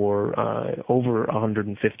on for over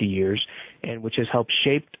 150 years, and which has helped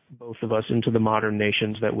shape both of us into the modern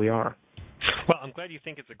nations that we are. Well, I'm glad you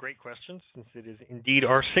think it's a great question, since it is indeed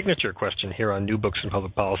our signature question here on New Books in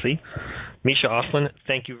Public Policy. Misha Auslin,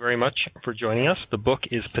 thank you very much for joining us. The book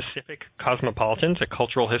is Pacific Cosmopolitans, A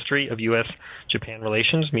Cultural History of U.S.-Japan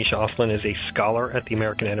Relations. Misha Auslin is a scholar at the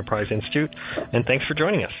American Enterprise Institute, and thanks for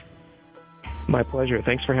joining us. My pleasure.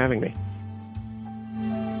 Thanks for having me.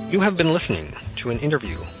 You have been listening to an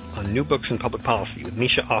interview on New Books in Public Policy with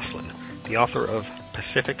Misha Auslin, the author of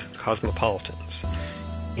Pacific Cosmopolitans.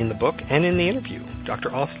 In the book and in the interview, Dr.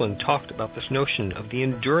 Auslin talked about this notion of the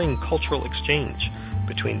enduring cultural exchange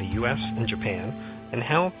between the U.S. and Japan, and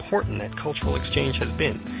how important that cultural exchange has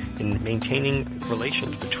been in maintaining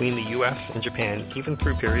relations between the U.S. and Japan, even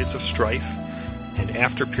through periods of strife and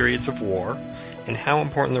after periods of war, and how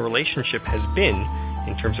important the relationship has been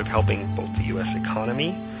in terms of helping both the U.S.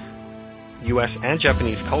 economy, U.S. and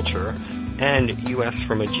Japanese culture, and U.S.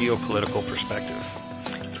 from a geopolitical perspective.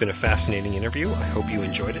 It's been a fascinating interview. I hope you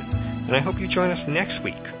enjoyed it, and I hope you join us next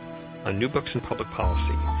week on New Books in Public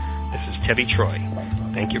Policy. This is Tebby Troy.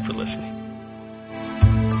 Thank you for listening.